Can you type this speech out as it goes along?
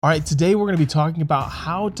All right, today we're going to be talking about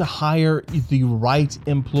how to hire the right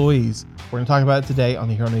employees. We're going to talk about it today on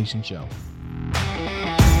the Hero Nation Show.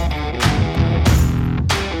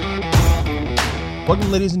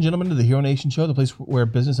 Welcome, ladies and gentlemen, to the Hero Nation Show, the place where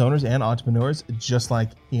business owners and entrepreneurs, just like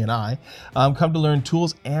he and I, come to learn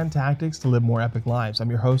tools and tactics to live more epic lives. I'm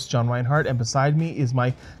your host, John Reinhardt, and beside me is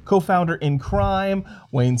my co-founder in crime,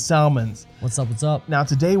 Wayne Salmons. What's up, what's up? Now,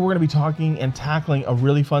 today we're going to be talking and tackling a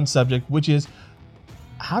really fun subject, which is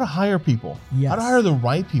how to hire people. Yes. How to hire the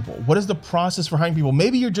right people. What is the process for hiring people?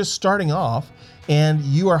 Maybe you're just starting off and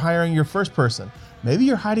you are hiring your first person. Maybe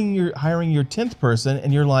you're hiring your 10th person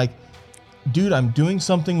and you're like, dude, I'm doing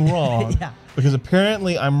something wrong because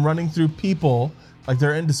apparently I'm running through people like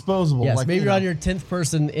they're indisposable. Yes, like, maybe you're on your 10th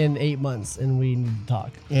person in 8 months and we need to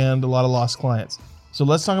talk. And a lot of lost clients. So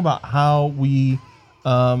let's talk about how we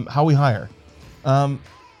hire.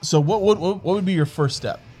 So what would be your first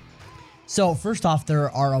step? So first off, there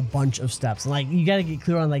are a bunch of steps. Like you got to get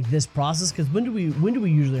clear on like this process, because when do we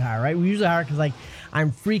usually hire, right? We usually hire because like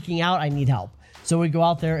I'm freaking out, I need help. So we go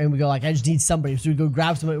out there and we go like, I just need somebody. So we go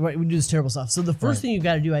grab somebody, right? We do this terrible stuff. So the first thing you've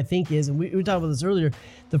got to do, I think, is, and we talked about this earlier,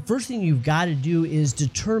 the first thing you've got to do is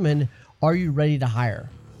determine, are you ready to hire?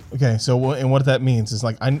 Okay, so and what that means is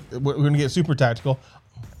like, we're going to get super tactical.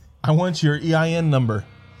 I want your EIN number.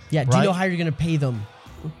 Yeah, do you know how you're going to pay them?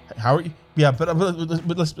 How are you? Yeah, but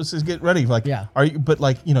let's just get ready. Like, yeah. Are you? But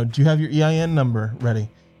like, do you have your EIN number ready?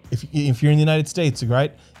 If you're in the United States,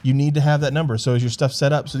 right, you need to have that number. So is your stuff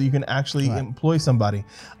set up so that you can actually employ somebody?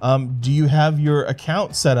 Do you have your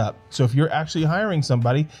account set up? So if you're actually hiring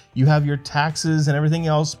somebody, you have your taxes and everything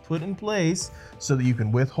else put in place so that you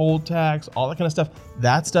can withhold tax, all that kind of stuff.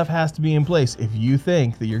 That stuff has to be in place. If you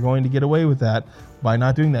think that you're going to get away with that by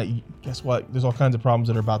not doing that, guess what? There's all kinds of problems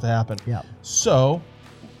that are about to happen. Yeah. So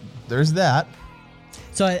there's that.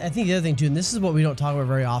 So I think the other thing too, and this is what we don't talk about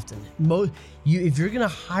very often. If you're going to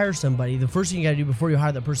hire somebody, the first thing you got to do before you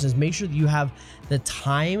hire that person is make sure that you have the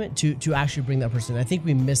time to actually bring that person in. I think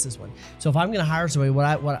we miss this one. So if I'm going to hire somebody,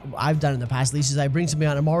 what I've done in the past, at least, is I bring somebody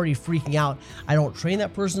on. I'm already freaking out. I don't train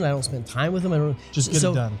that person. I don't spend time with them. I don't just get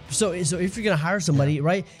it done. So if you're going to hire somebody,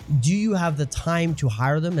 right? Do you have the time to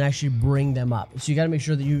hire them and actually bring them up? So you got to make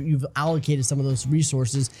sure that you've allocated some of those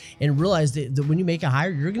resources and realize that when you make a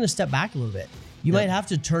hire, you're going to step back a little bit. You might have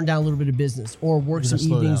to turn down a little bit of business or work some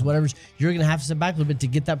evenings, whatever. You're going to have to step back a little bit to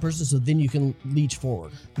get that person, so then you can leach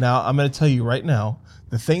forward. Now, I'm going to tell you right now,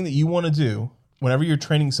 the thing that you want to do whenever you're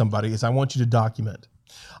training somebody is I want you to document.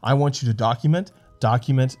 I want you to document,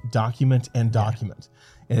 and document.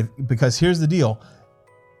 And because here's the deal.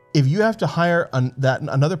 If you have to hire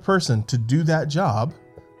another person to do that job,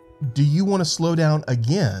 do you want to slow down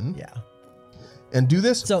again and do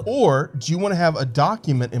this? Or do you want to have a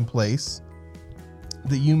document in place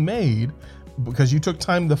that you made because you took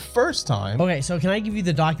time the first time? Okay, so can I give you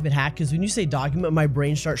the document hack? Because when you say document, my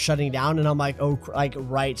brain starts shutting down and I'm like, oh, like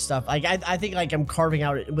write stuff. Like I think like I'm carving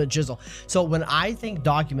out with chisel. So when I think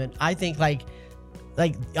document, I think like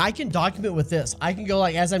I can document with this. I can go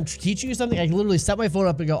like, as I'm teaching you something, I can literally set my phone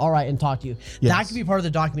up and go, all right, and talk to you. Yes. That could be part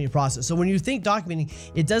of the documenting process. So when you think documenting,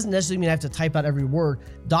 it doesn't necessarily mean I have to type out every word.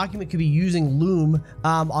 Document could be using Loom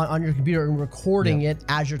on your computer and recording it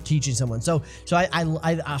as you're teaching someone. So I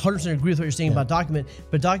 100% agree with what you're saying about document,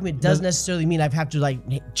 but document doesn't necessarily mean I have to like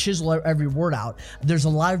chisel every word out. There's a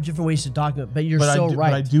lot of different ways to document, but you're right.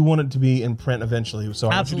 But I do want it to be in print eventually. So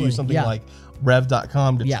I want you to do something like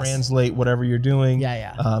rev.com to translate whatever you're doing.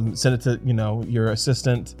 Send it to your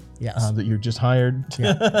assistant that you just hired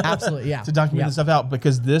to document this stuff out,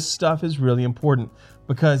 because this stuff is really important.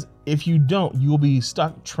 Because if you don't, you will be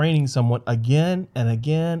stuck training someone again and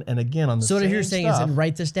again and again on the same stuff. So what you're saying is, and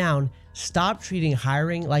write this down, stop treating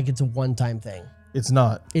hiring like it's a one-time thing. It's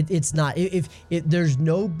not. It's not. If there's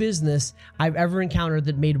no business I've ever encountered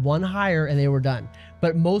that made one hire and they were done.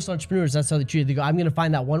 But most entrepreneurs, that's how they treat it. They go, I'm going to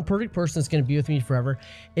find that one perfect person that's going to be with me forever.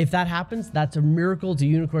 If that happens, that's a miracle. It's a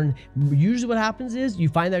unicorn. Usually what happens is you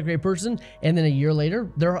find that great person, and then a year later,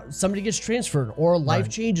 somebody gets transferred or life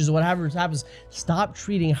changes or whatever happens. Stop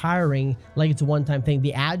treating hiring like it's a one-time thing.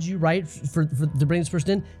 The ads you write for to bring this person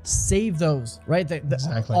in, save those, right?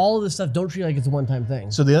 Exactly. All of this stuff, don't treat it like it's a one-time thing.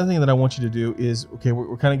 So the other thing that I want you to do is, okay,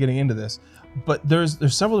 we're kind of getting into this, but there's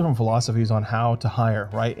several different philosophies on how to hire,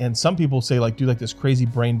 right? And some people say like do like this crazy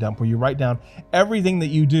brain dump where you write down everything that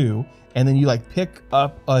you do, and then you like pick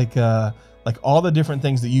up like all the different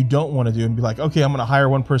things that you don't want to do and be like, okay, I'm going to hire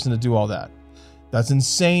one person to do all that. That's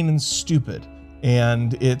insane and stupid,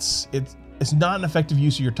 and it's not an effective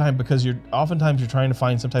use of your time, because oftentimes you're trying to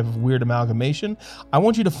find some type of weird amalgamation. I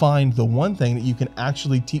want you to find the one thing that you can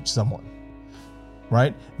actually teach someone.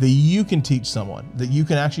 right? That you can teach someone, that you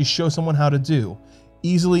can actually show someone how to do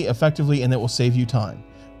easily, effectively, and that will save you time.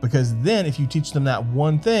 Because then if you teach them that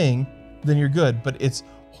one thing, then you're good. But it's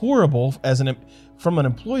horrible from an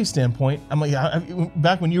employee standpoint. I'm like,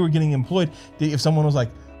 back when you were getting employed, if someone was like,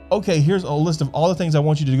 okay, here's a list of all the things I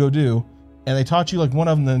want you to go do, and they taught you like one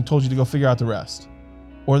of them, then told you to go figure out the rest.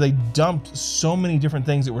 Or they dumped so many different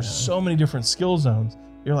things that were so many different skill zones.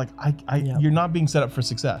 You're like, you're not being set up for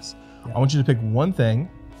success. I want you to pick one thing,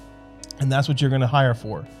 and that's what you're going to hire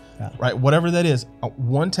for, right? Whatever that is,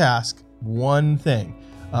 one task, one thing,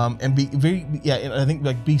 and be very, and I think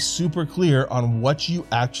like be super clear on what you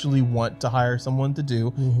actually want to hire someone to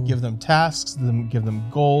do. Give them tasks, give them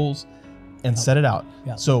goals, and set it out.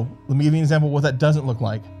 So let me give you an example of what that doesn't look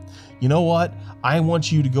like. You know what? I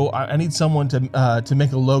want you to go. I need someone to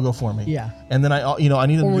make a logo for me. And then I need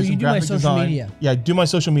them to do some graphic design. Media. Yeah, do my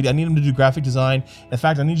social media. I need them to do graphic design. In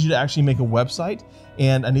fact, I need you to actually make a website,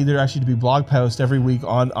 and I need there actually to be blog posts every week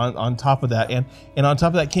on top of that. And on top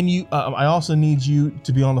of that, can you? I also need you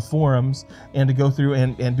to be on the forums and to go through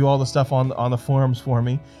and do all the stuff on the forums for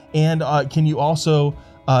me. And can you also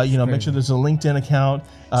make sure there's a LinkedIn account.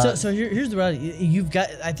 So here's the reality. You've got.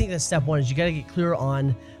 I think that's step one. Is you got to get clear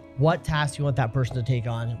on what tasks you want that person to take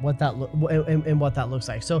on, what that looks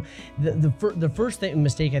like. So the first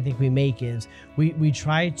mistake I think we make is we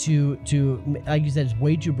try to like you said, it's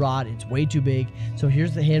way too broad, it's way too big. So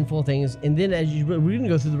here's the handful of things, and then we're going to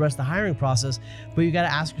go through the rest of the hiring process. But you got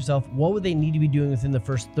to ask yourself, what would they need to be doing within the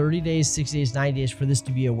first 30 days, 60 days, 90 days for this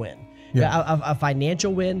to be a win? A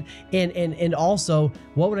financial win, and also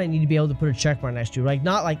what would I need to be able to put a check mark next to? Like,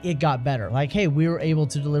 not like it got better, like, hey, we were able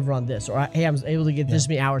to deliver on this, or hey, I was able to get this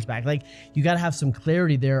many hours back. Like, you got to have some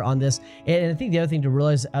clarity there on this. And I think the other thing to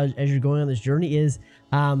realize as you're going on this journey is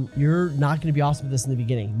you're not going to be awesome at this in the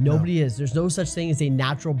beginning. Nobody is. There's no such thing as a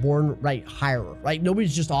natural born hirer, right?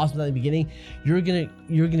 Nobody's just awesome at the beginning. You're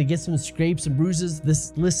gonna get some scrapes and bruises.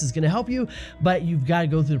 This list is gonna help you, but you've got to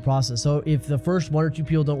go through the process. So if the first one or two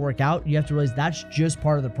people don't work out, you have to realize that's just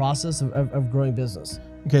part of the process of growing business.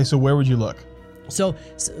 Okay, so where would you look? So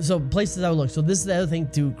places I would look. So this is the other thing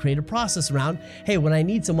to create a process around. Hey, when I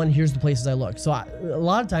need someone, here's the places I look. So a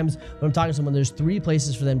lot of times when I'm talking to someone, there's 3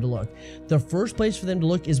 places for them to look. The first place for them to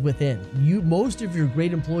look is within. Most of your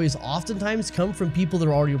great employees oftentimes come from people that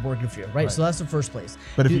are already working for you, right? So that's the first place.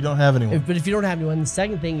 But if you don't have anyone. But if you don't have anyone, the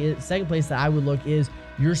second place that I would look is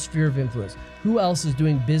your sphere of influence. Who else is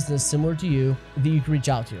doing business similar to you that you can reach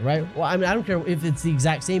out to, right? Well, I mean, I don't care if it's the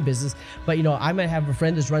exact same business, but I might have a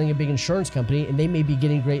friend that's running a big insurance company and they may be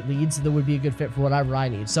getting great leads that would be a good fit for whatever I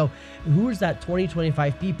need. So who is that 20,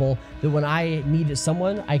 25 people that when I need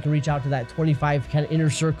someone, I can reach out to that 25 kind of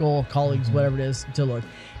inner circle colleagues, whatever it is, to look.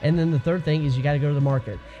 And then the third thing is you got to go to the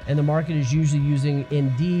market. And the market is usually using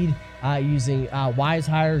Indeed, using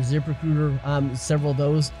WiseHire, ZipRecruiter, several of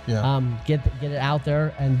those. Get it out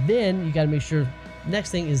there. And then you got to make sure next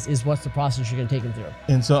thing is what's the process you're going to take them through.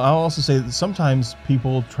 And so I'll also say that sometimes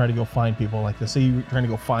people try to go find people, like let's say you're trying to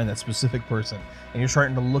go find that specific person and you're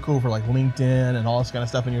starting to look over like LinkedIn and all this kind of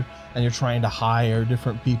stuff, and you're trying to hire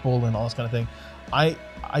different people and all this kind of thing.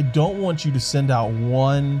 I don't want you to send out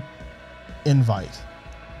one invite.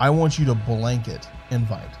 I want you to blanket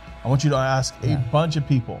invite. I want you to ask a bunch of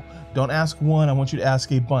people. Don't ask one. I want you to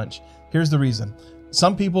ask a bunch. Here's the reason.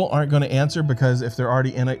 Some people aren't going to answer because if they're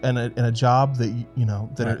already in a job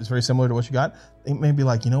that is very similar to what you got, they may be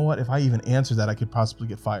like, you know what? If I even answer that, I could possibly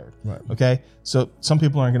get fired. Right. Okay. So some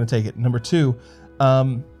people aren't going to take it. Number 2,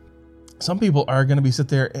 some people are going to be sit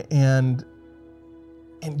there and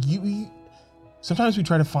you. Sometimes we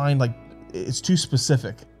try to find like it's too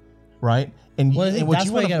specific, right? And I think that's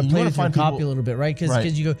why you got to play with your copy a little bit, right?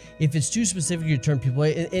 Because you go, if it's too specific, you turn people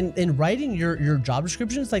away. In writing your job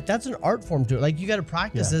descriptions, like that's an art form to it. Like you got to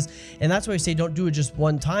practice this, and that's why I say don't do it just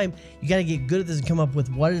one time. You got to get good at this and come up with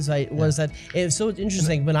what is that. And so it's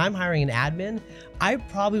interesting. When I'm hiring an admin, I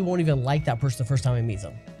probably won't even like that person the first time I meet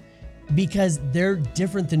them, because they're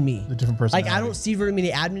different than me. The different person. Like I don't see very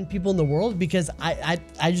many admin people in the world because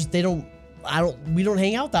we don't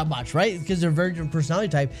hang out that much, right? Because they're very different personality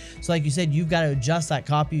type. So like you said, you've got to adjust that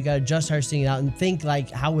copy. You got to adjust how you're seeing it out and think like,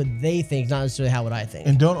 how would they think? Not necessarily how would I think.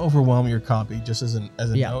 And don't overwhelm your copy. Just as a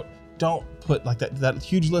note, don't put like that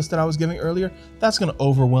huge list that I was giving earlier. That's going to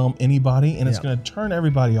overwhelm anybody and it's going to turn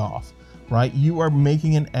everybody off, right? You are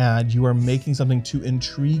making an ad. You are making something to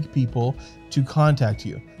intrigue people to contact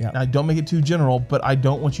you. Now, don't make it too general, but I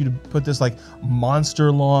don't want you to put this like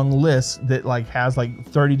monster long list that like has like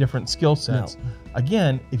 30 different skill sets. No.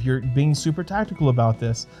 Again, if you're being super tactical about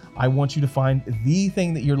this, I want you to find the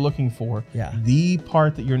thing that you're looking for, the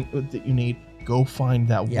part that you need. Go find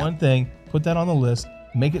that one thing, put that on the list.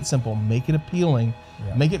 Make it simple. Make it appealing.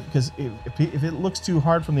 Yeah. Make it, because if it looks too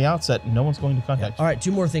hard from the outset, no one's going to contact you. All right,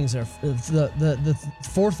 2 more things there. The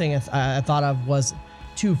fourth thing I thought of was,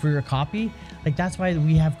 2, for your copy. Like, that's why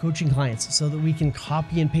we have coaching clients, so that we can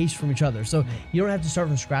copy and paste from each other. So you don't have to start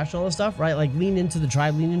from scratch and all this stuff, right? Like, lean into the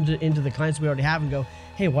tribe, lean into the clients we already have, and go,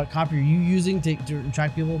 hey, what copy are you using to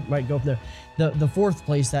attract people? Right, go from there. The fourth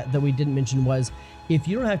place that we didn't mention was, if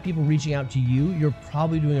you don't have people reaching out to you, you're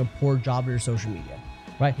probably doing a poor job of your social media.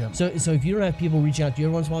 Right. Yep. So if you don't have people reaching out to you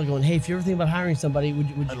every once in a while going, hey, if you're ever thinking about hiring somebody, would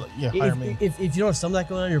you hire me. If you don't have some of that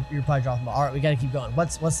going on, you're probably dropping the ball. All right, we got to keep going.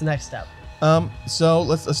 What's the next step? So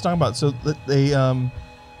let's talk about, so they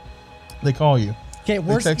call you. Okay,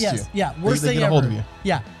 worst, they text yes, you. yeah, worst they thing get a ever. hold of you.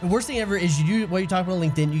 Yeah, the worst thing ever is you do what you talk about on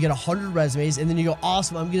LinkedIn. You get 100 resumes, and then you go,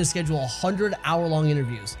 awesome, I'm going to schedule 100 hour-long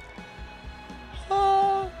interviews.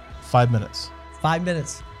 5 minutes. 5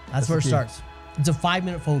 minutes. That's where it starts. It's a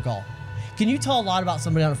 5-minute phone call. Can you tell a lot about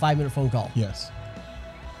somebody on a 5-minute phone call? Yes.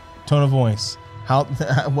 Tone of voice, how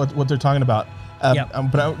what they're talking about. Yep.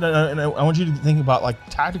 But I want you to think about like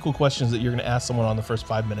tactical questions that you're going to ask someone on the first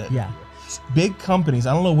 5 minutes. Yeah. Big companies.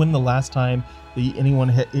 I don't know when the last time anyone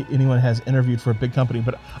has interviewed for a big company,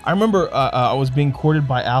 but I remember I was being courted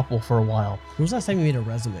by Apple for a while. When was the last time you made a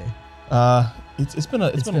resume? It's been a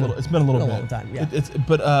little bit. Long time. Yeah.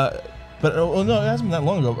 But no, it hasn't been that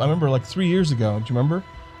long ago. I remember like 3 years ago. Do you remember?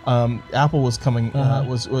 Apple was coming,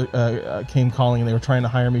 came calling, and they were trying to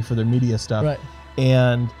hire me for their media stuff. Right.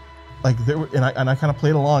 And like I kind of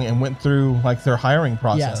played along and went through like their hiring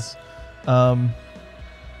process. Yes.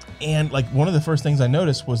 And like one of the first things I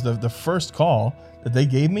noticed was the first call that they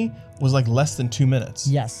gave me was like less than 2 minutes.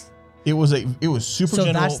 Yes. It was super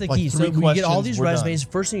general. So that's the key. So when you get all these resumes,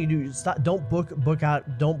 first thing you do, don't book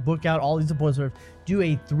out all these appointments. Do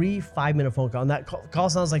a 3-5-minute phone call. And that call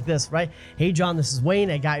sounds like this, right? Hey, John, this is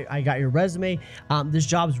Wayne. I got your resume. This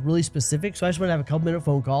job is really specific, so I just want to have a couple-minute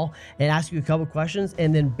phone call and ask you a couple questions.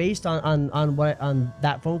 And then based on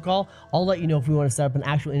that phone call, I'll let you know if we want to set up an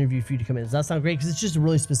actual interview for you to come in. Does that sound great? Because it's just a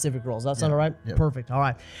really specific role. Does that sound all right? Yep. Perfect. All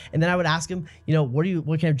right. And then I would ask him,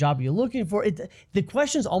 what kind of job are you looking for? The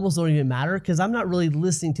questions almost don't even matter, because I'm not really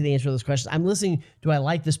listening to the answer to those questions. I'm listening. Do I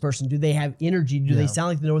like this person? Do they have energy? Do they sound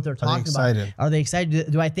like they know what they're talking about? Are they excited?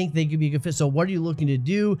 Do I think they could be a good fit? So what are you looking to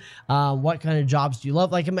do? What kind of jobs do you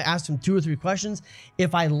love? Like, I'm gonna ask them 2 or 3 questions.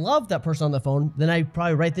 If I love that person on the phone, then I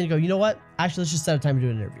probably right then go, you know what? Actually, let's just set a time to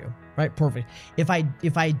do an interview. Right? Perfect. If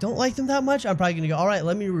I don't like them that much, I'm probably gonna go, all right,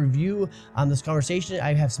 let me review this conversation.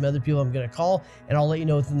 I have some other people I'm gonna call, and I'll let you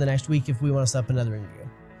know within the next week if we want to set up another interview.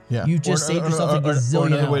 Yeah. You just saved yourself a gazillion Or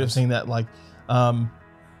another way hours. of saying that, like,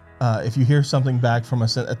 if you hear something back from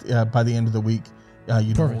us by the end of the week,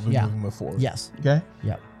 you know we'll be moving forward. Yes. Okay?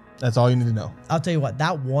 Yep. That's all you need to know. I'll tell you what,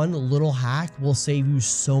 that one little hack will save you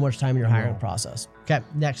so much time in your hiring process. Okay,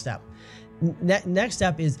 next step. Next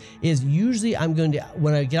step is usually I'm going to,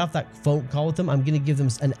 when I get off that phone call with them, I'm going to give them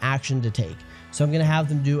an action to take. So I'm going to have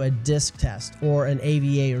them do a DISC test or an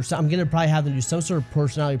AVA, or I'm going to probably have them do some sort of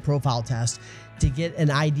personality profile test to get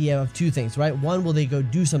an idea of 2 things, right? One, will they go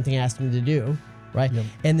do something I asked them to do? Right. Yep.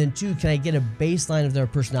 And then 2, can I get a baseline of their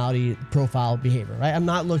personality profile behavior? Right. I'm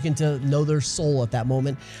not looking to know their soul at that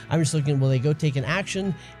moment. I'm just looking, will they go take an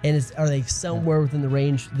action, and are they somewhere within the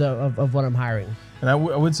range of what I'm hiring? And I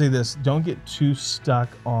would say this: don't get too stuck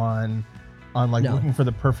on looking for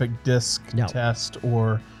the perfect DISC test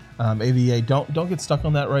or AVA. Don't get stuck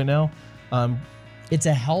on that right now. It's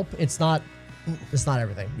a help. It's not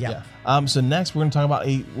everything. Yeah. So next we're going to talk about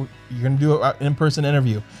you're going to do an in-person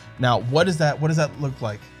interview. Now, what does that look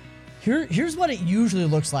like? Here's what it usually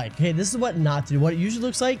looks like. Okay, this is what not to do. What it usually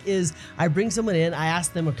looks like is I bring someone in, I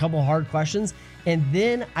ask them a couple hard questions, and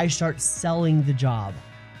then I start selling the job,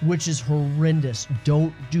 which is horrendous.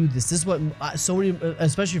 Don't do this. This is what so many,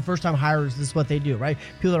 especially first-time hirers, this is what they do, right?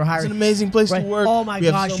 People that are hiring. It's an amazing place to work. Oh my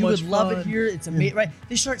gosh, you would love it here. It's amazing, right?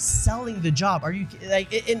 They start selling the job. Are you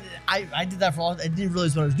like? And I did that for a long time. I didn't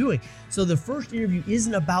realize what I was doing. So the first interview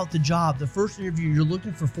isn't about the job. The first interview, you're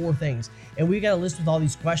looking for 4 things, and we got a list with all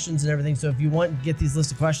these questions and everything. So if you want to get these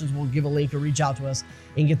list of questions, we'll give a link or reach out to us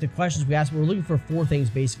and get the questions we asked. We're looking for 4 things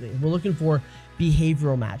basically. We're looking for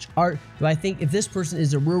behavioral match. Do I think if this person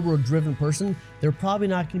is a real-world driven person, they're probably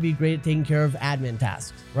not going to be great at taking care of admin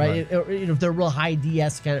tasks, right? If they're a real high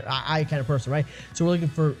DS kind of person, right? So we're looking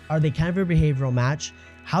for, are they kind of a behavioral match?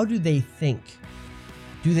 How do they think?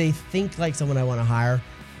 Do they think like someone I want to hire?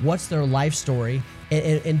 What's their life story?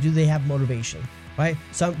 And do they have motivation, right?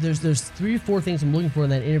 So there's 3 or 4 things I'm looking for in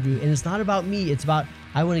that interview, and it's not about me. It's about,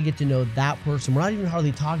 I want to get to know that person. We're not even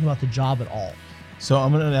hardly talking about the job at all. So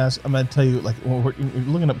I'm going to tell you, like, when we're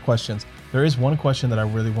looking up questions, there is one question that I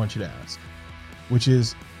really want you to ask, which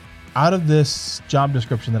is, out of this job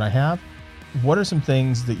description that I have, what are some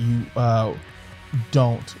things that you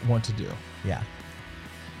don't want to do? Yeah.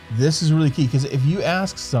 This is really key, because if you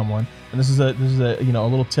ask someone, and this is a a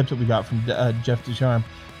little tip that we got from Jeff Ducharme,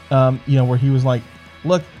 where he was like,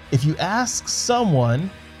 look, if you ask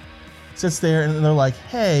someone, sits there and they're like,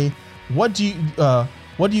 hey, what do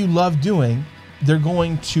you love doing? They're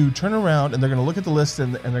going to turn around and they're going to look at the list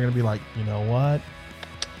and they're going to be like, you know what?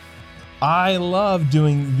 I love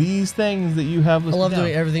doing these things that you have listed I love down.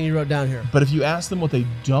 doing everything you wrote down here. But if you ask them what they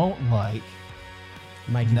don't like,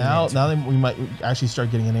 now we might actually start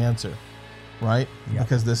getting an answer, right? Yep.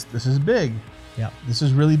 Because this is big. Yeah. This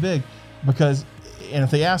is really big, and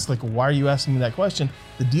if they ask, like, why are you asking me that question?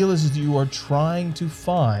 The deal is you are trying to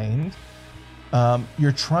find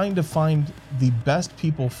the best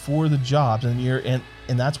people for the jobs, and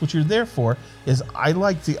that's what you're there for. Is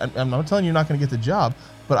I'm not telling you you're not going to get the job,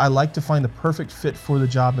 but I like to find the perfect fit for the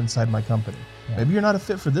job inside my company. Yeah. Maybe you're not a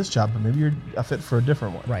fit for this job, but maybe you're a fit for a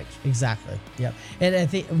different one. Right, exactly. Yeah. And I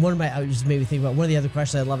think I just made me think about one of the other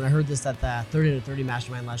questions I love, and I heard this at the 30 to 30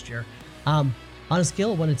 Mastermind last year. On a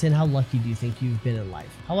scale of 1 to 10, how lucky do you think you've been in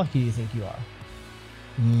life? How lucky do you think you are?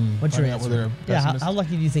 What's your answer? Yeah, how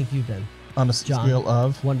lucky do you think you've been? On a scale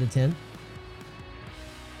of 1 to 10?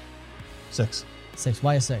 6. 6.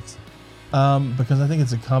 Why a 6? Because I think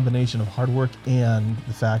it's a combination of hard work and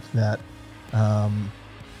the fact that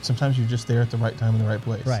sometimes you're just there at the right time in the right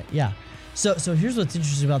place. Right. Yeah. So here's what's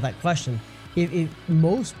interesting about that question. If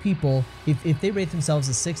most people, if they rate themselves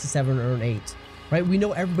a 6, a 7, or an 8, right? We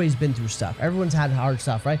know everybody's been through stuff. Everyone's had hard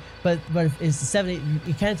stuff, right? But if it's a 7, 8,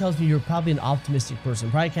 it kind of tells me you're probably an optimistic person.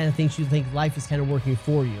 Probably kind of thinks you think life is kind of working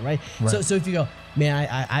for you, right? So if you go, man,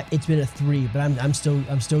 I it's been a 3, but I'm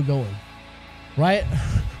still going, right?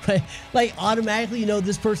 Right? Like automatically,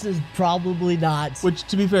 this person is probably not. Which,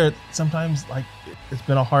 to be fair, sometimes like it's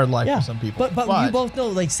been a hard life for some people. But you both know,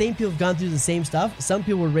 like, same people have gone through the same stuff. Some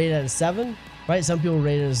people were rated at a 7. Right? Some people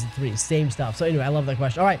rate it as a 3. Same stuff. So anyway, I love that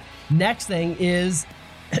question. All right. Next thing is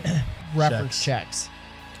reference checks.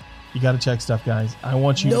 You got to check stuff, guys. I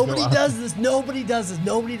want you Nobody does this. Nobody does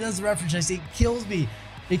the reference checks. It kills me.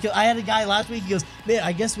 I had a guy last week. He goes, man,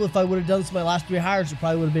 I guess if I would have done this my last 3 hires, it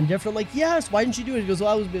probably would have been different. I'm like, yes. Why didn't you do it? He goes,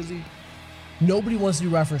 well, I was busy. Nobody wants to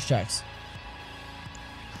do reference checks.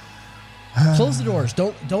 Close the doors.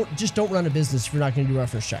 Don't run a business if you're not going to do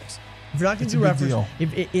reference checks. If you're not going to do reference,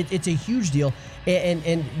 it's a huge deal, and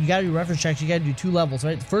you got to do reference checks. You got to do 2 levels,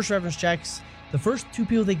 right? The first reference checks, the first 2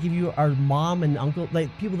 people they give you are mom and uncle, like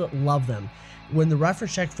people that love them. When the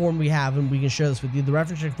reference check form we have, and we can share this with you, the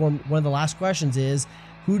reference check form, one of the last questions is,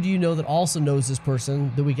 who do you know that also knows this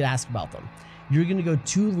person that we could ask about them? You're going to go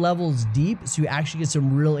 2 levels deep, so you actually get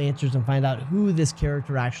some real answers and find out who this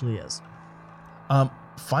character actually is.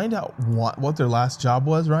 Find out what their last job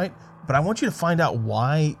was, right? But I want you to find out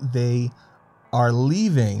why they are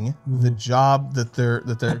leaving the job that they're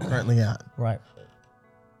currently at. Right.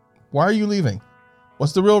 Why are you leaving?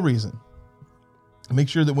 What's the real reason? Make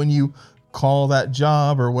sure that when you call that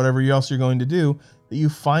job or whatever else you're going to do, that you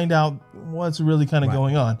find out what's really kind of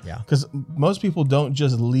going on. Yeah. Because most people don't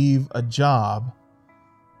just leave a job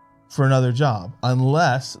for another job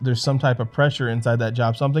unless there's some type of pressure inside that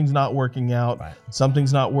job. Something's not working out. Right.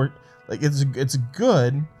 Something's not like it's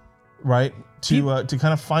good. Right, to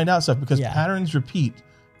kind of find out stuff, because patterns repeat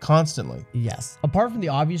constantly. Yes. Apart from the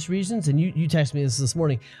obvious reasons, and you texted me this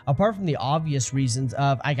morning, apart from the obvious reasons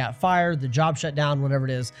of I got fired, the job shut down, whatever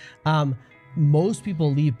it is, most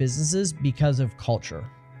people leave businesses because of culture,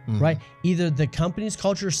 right? Either the company's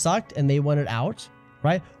culture sucked and they wanted out,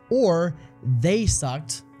 right? Or they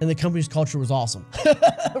sucked and the company's culture was awesome,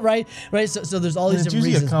 right? So there's all these different reasons. It's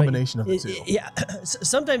usually a combination of the two. Yeah.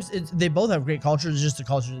 Sometimes they both have great cultures. It's just the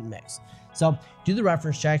culture didn't mix. So do the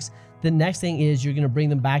reference checks. The next thing is you're going to bring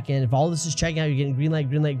them back in. If all this is checking out, you're getting green light,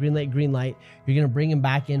 green light, green light, green light. You're going to bring them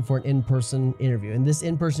back in for an in-person interview. And this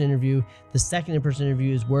in-person interview, the second in-person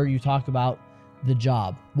interview, is where you talk about the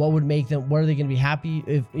job. What would make them, what are they going to be happy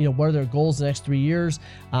if, what are their goals the next 3 years?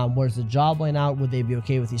 Where's the job line out? Would they be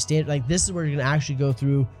okay with these standards? Like, this is where you're going to actually go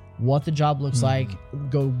through what the job looks like,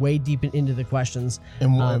 go way deep into the questions.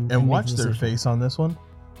 And watch their face on this one,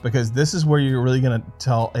 because this is where you're really going to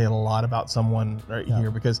tell a lot about someone here.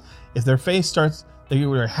 Because if their face starts, they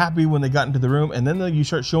were happy when they got into the room, and then you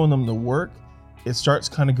start showing them the work, it starts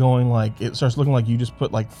kind of going like, it starts looking like you just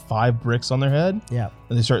put like 5 bricks on their head. Yeah.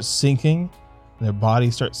 And they start sinking. Their body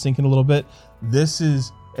starts sinking a little bit. This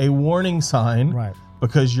is a warning sign. Right.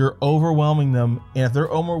 Because you're overwhelming them. And if they're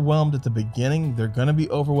overwhelmed at the beginning, they're going to be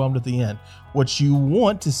overwhelmed at the end. What you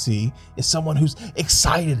want to see is someone who's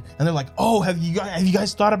excited and they're like, oh, have you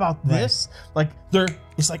guys thought about this? Like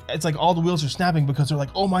it's like all the wheels are snapping because they're like,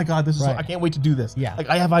 oh my God, this is, I can't wait to do this. Yeah. Like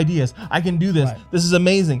I have ideas. I can do this. This is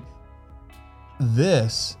amazing.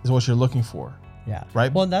 This is what you're looking for. Yeah.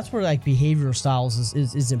 Right. Well, and that's where like behavioral styles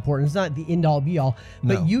is important. It's not the end all be all,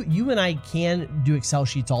 but you and I can do Excel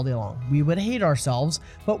sheets all day long. We would hate ourselves,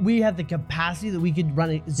 but we have the capacity that we could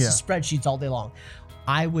run spreadsheets all day long.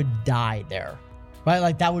 I would die there. Right,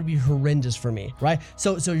 like that would be horrendous for me, right?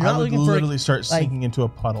 So you're not looking for literally start sinking into a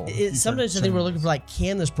puddle. Sometimes I think we're looking for like,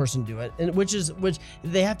 can this person do it? And which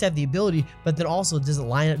they have to have the ability, but then also does it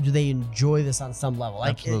line up? Do they enjoy this on some level?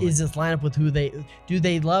 Like, is this line up with who do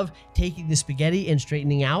they love taking the spaghetti and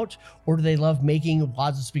straightening out, or do they love making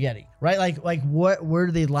lots of spaghetti? Right, like where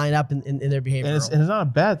do they line up in their behavior? And it's not a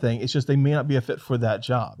bad thing. It's just they may not be a fit for that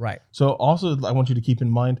job. Right. So also, I want you to keep in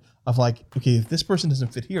mind of like, okay, if this person doesn't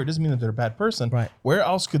fit here, it doesn't mean that they're a bad person. Right. Where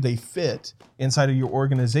else could they fit inside of your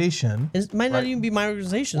organization? It might not even be my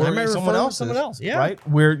organization. Or I might someone refer to someone else. Yeah. Right.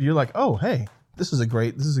 Where you're like, oh, hey, it's a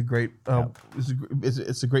great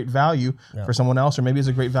value for someone else, or maybe it's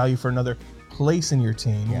a great value for another place in your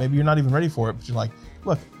team. Yeah. Maybe you're not even ready for it, but you're like,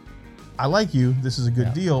 look, I like you. This is a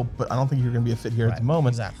good deal, but I don't think you're going to be a fit here at the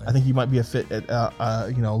moment. Exactly. I think you might be a fit at a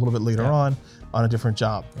little bit later on a different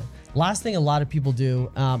job. Yeah. Last thing a lot of people do,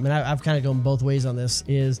 and I've kind of gone both ways on this,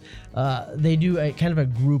 is they do a kind of a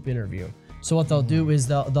group interview. So what they'll do is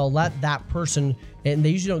they'll let that person, and they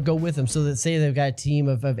usually don't go with them. So that say they've got a team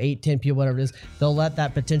of 8, 10 people, whatever it is, they'll let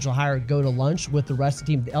that potential hire go to lunch with the rest of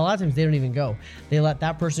the team. A lot of times they don't even go. They let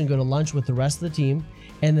that person go to lunch with the rest of the team,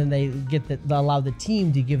 and then they allow the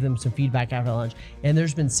team to give them some feedback after lunch. And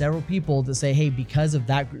there's been several people that say, hey, because of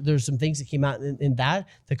that, there's some things that came out in that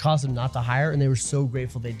caused them not to hire, and they were so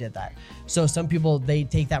grateful they did that. So some people, they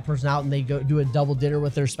take that person out and they go do a double dinner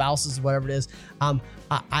with their spouses, whatever it is.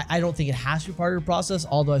 I don't think it has to be part of the process,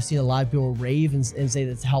 although I've seen a lot of people rave and say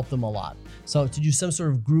that's helped them a lot. So to do some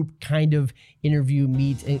sort of group kind of interview,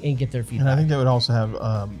 meet, and get their feedback. And I think that would also have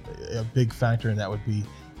a big factor in that would be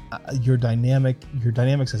your dynamics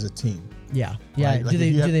as a team. Yeah. Right? Like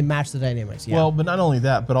do they match the dynamics? Yeah. Well, but not only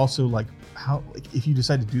that, but also like how, like, if you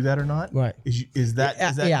decide to do that or not. Right. Is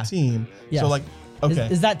that team? Yes. So like, okay.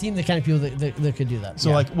 Is that team the kind of people that could do that?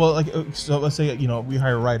 So so let's say we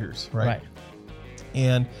hire writers, right? Right.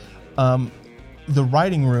 And the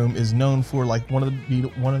writing room is known for like one of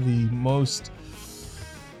the most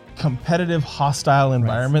competitive, hostile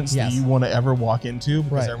environments that you want to ever walk into,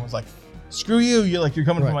 because everyone's like, screw you, you're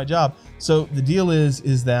coming for my job. So the deal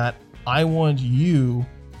is that I want you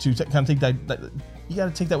to kind of take that, you got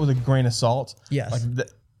to take that with a grain of salt. Yes. Like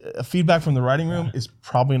feedback from the writing room is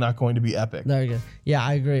probably not going to be epic. Very good. Yeah,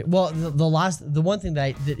 I agree. Well, the one thing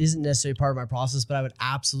that isn't necessarily part of my process, but I would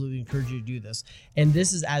absolutely encourage you to do this. And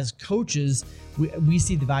this is, as coaches, we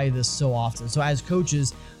see the value of this so often. So as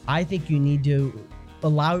coaches, I think you need to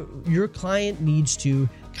allow your client needs to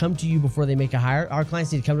come to you before they make a hire. Our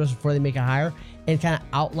clients need to come to us before they make a hire and kind of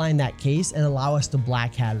outline that case and allow us to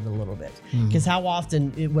black hat it a little bit. Because how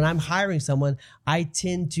often when I'm hiring someone, I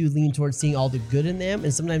tend to lean towards seeing all the good in them,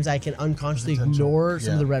 and sometimes I can unconsciously ignore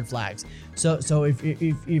some of the red flags. So if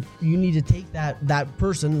you need to take that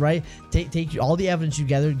person, right, take all the evidence you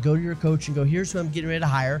gathered, go to your coach and go, here's who I'm getting ready to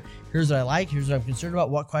hire. Here's what I like. Here's what I'm concerned about.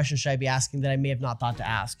 What questions should I be asking that I may have not thought to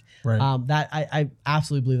ask? Right. That I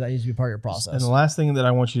absolutely believe that needs to be part of your process. And the last thing that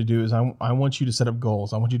I want you to do is I want you to set up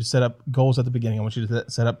goals. I want you to set up goals at the beginning. I want you to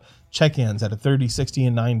set up check-ins at a 30, 60,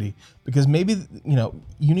 and 90, because maybe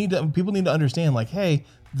people need to understand, like, hey,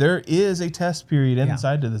 there is a test period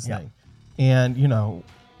inside to this thing, and you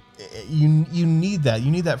need that.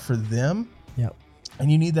 You need that for them. Yep. And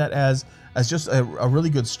you need that as just a really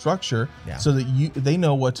good structure, so that they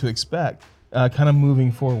know what to expect, kind of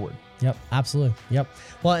moving forward. Yep, absolutely. Yep.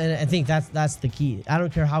 Well, and I think that's the key. I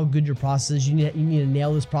don't care how good your process is. You need to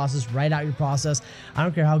nail this process, write out your process. I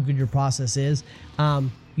don't care how good your process is.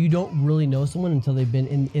 You don't really know someone until they've been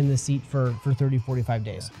in the seat for 30, 45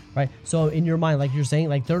 days, right? So in your mind, like you're saying,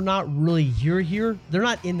 like they're not really here. They're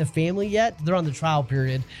not in the family yet. They're on the trial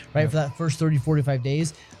period, right? For that first 30, 45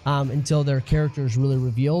 days until their character is really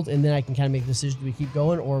revealed. And then I can kind of make a decision, do we keep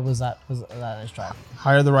going, or was that a nice try?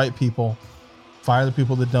 Hire the right people. Fire the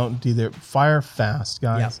people that don't do their fire fast,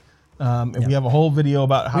 guys. And we have a whole video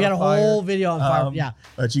about how to fire. Whole video on fire.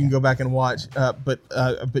 That you can go back and watch. But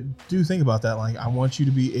do think about that. Like, I want you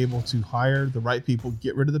to be able to hire the right people,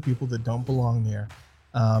 get rid of the people that don't belong there.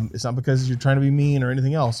 It's not because you're trying to be mean or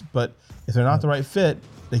anything else, but if they're not the right fit,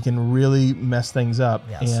 they can really mess things up.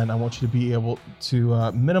 Yes. And I want you to be able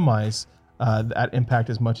to minimize that impact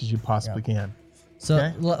as much as you possibly can. So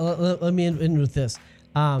Okay. let me end with this,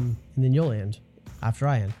 and then you'll end after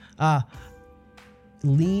I end.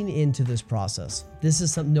 Lean into this process. This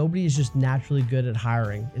is something, nobody is just naturally good at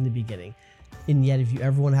hiring in the beginning. And yet, if you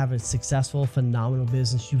ever want to have a successful, phenomenal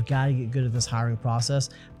business, you've got to get good at this hiring process.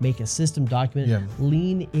 Make a system, document it.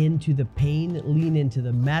 Lean into the pain, lean into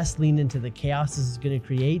the mess, lean into the chaos this is going to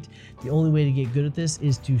create. The only way to get good at this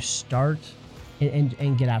is to start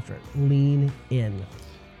and get after it. Lean in.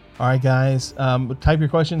 All right, guys, type your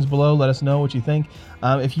questions below. Let us know what you think.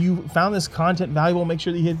 If you found this content valuable, make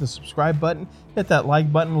sure that you hit the subscribe button, hit that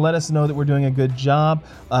like button. Let us know that we're doing a good job.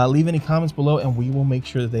 Leave any comments below, and we will make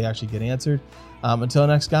sure that they actually get answered. Until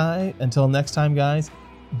next time, guys,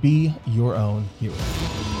 be your own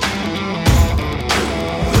hero.